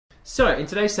So, in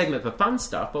today's segment for fun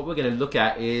stuff, what we're going to look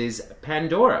at is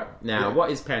Pandora. Now,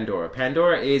 what is Pandora?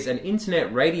 Pandora is an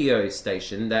internet radio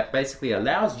station that basically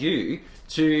allows you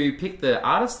to pick the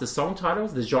artist, the song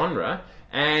titles, the genre,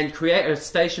 and create a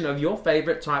station of your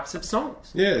favorite types of songs.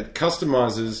 Yeah, it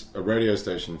customizes a radio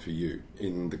station for you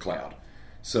in the cloud.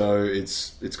 So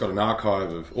it's got an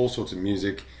archive of all sorts of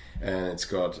music, and it's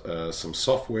got some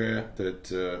software that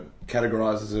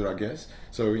categorizes it, I guess.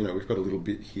 So, we've got a little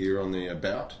bit here on the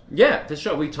About. Yeah, for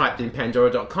sure. We typed in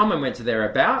Pandora.com and went to their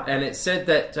About, and it said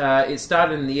that it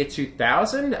started in the year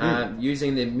 2000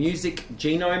 using the Music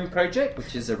Genome Project,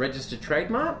 which is a registered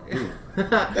trademark.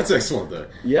 That's excellent, though.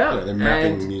 Yeah. They're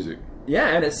mapping music. Yeah,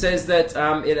 and it says that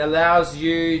it allows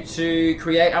you to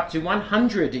create up to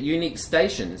 100 unique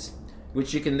stations,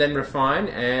 which you can then refine,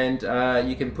 and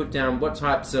you can put down what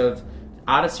types of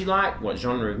artists you like, what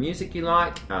genre of music you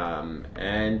like,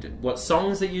 and what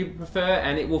songs that you prefer,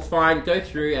 and it will go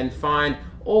through and find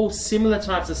all similar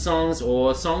types of songs,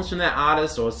 or songs from that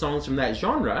artist, or songs from that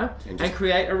genre, and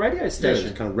create a radio station. Yeah,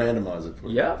 just kind of randomize it for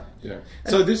you. Yeah. Yeah.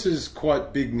 So this is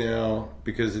quite big now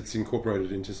because it's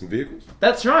incorporated into some vehicles?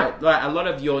 That's right. Like a lot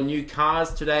of your new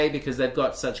cars today, because they've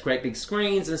got such great big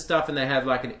screens and stuff, and they have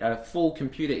like a full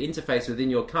computer interface within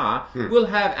your car, will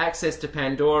have access to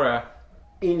Pandora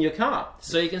in your car.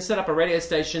 So you can set up a radio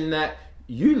station that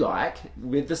you like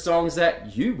with the songs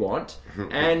that you want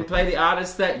and play the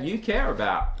artists that you care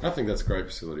about. I think that's a great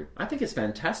facility. I think it's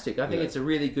fantastic. I think it's a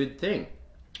really good thing.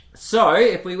 So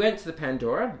if we went to the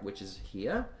Pandora, which is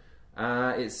here,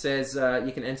 it says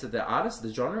you can enter the artist,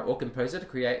 the genre, or composer to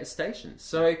create a station.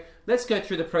 So let's go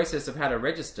through the process of how to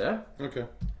register. Okay.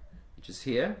 Which is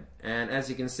here. And as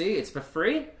you can see, it's for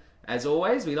free. As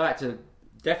always, we like to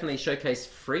definitely showcase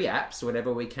free apps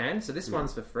whenever we can. So this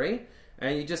one's for free.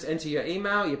 And you just enter your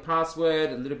email, your password,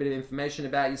 a little bit of information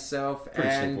about yourself. Pretty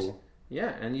simple.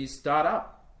 Yeah, and you start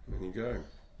up. There you go.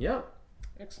 Yeah.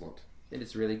 Excellent. And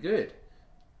it's really good.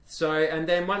 So, and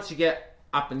then once you get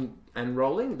up and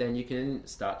rolling, then you can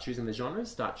start choosing the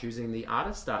genres, start choosing the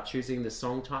artists, start choosing the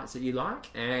song types that you like,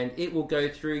 and it will go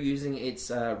through using its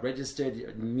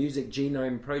registered Music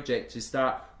Genome Project to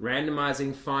start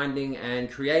randomizing, finding,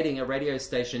 and creating a radio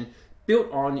station built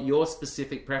on your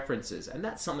specific preferences. And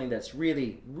that's something that's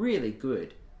really, really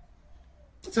good.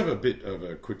 Let's have a bit of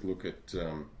a quick look at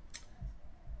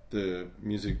the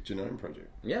Music Genome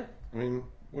Project. Yeah. I mean,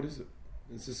 what is it?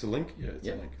 Is this a link? Yeah, it's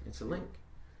a link. It's a link.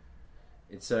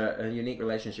 It's a unique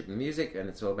relationship with music, and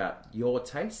it's all about your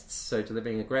tastes. So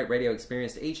delivering a great radio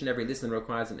experience to each and every listener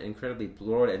requires an incredibly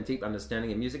broad and deep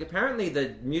understanding of music. Apparently,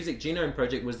 the Music Genome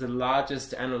Project was the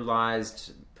largest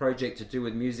analysed project to do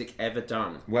with music ever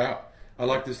done. Wow. I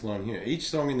like this line here. Each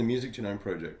song in the Music Genome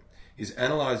Project is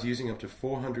analysed using up to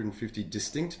 450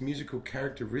 distinct musical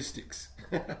characteristics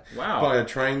Wow. by a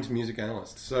trained music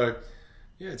analyst. So,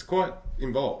 yeah, it's quite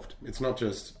involved. It's not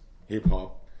just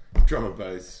hip-hop, drum and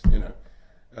bass,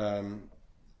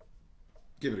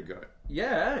 give it a go.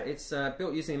 Yeah, it's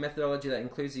built using a methodology that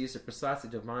includes the use of precisely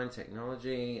defined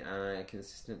technology, a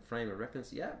consistent frame of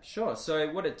reference. Yeah, sure.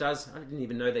 So what it does, I didn't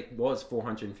even know there was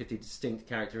 450 distinct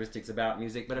characteristics about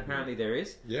music, but apparently there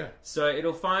is. Yeah. So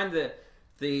it'll find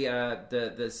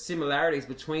the similarities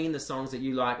between the songs that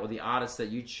you like, or the artists that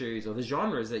you choose, or the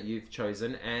genres that you've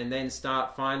chosen, and then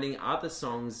start finding other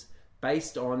songs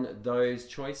based on those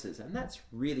choices. And that's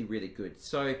really, really good.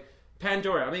 So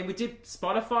Pandora, I mean, we did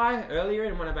Spotify earlier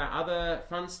in one of our other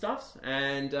fun stuffs,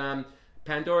 and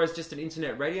Pandora is just an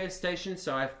internet radio station,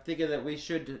 so I figure that we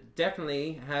should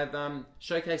definitely have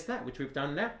showcased that, which we've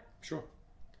done now. Sure.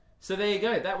 So there you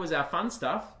go. That was our fun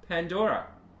stuff, Pandora.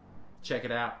 Check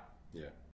it out.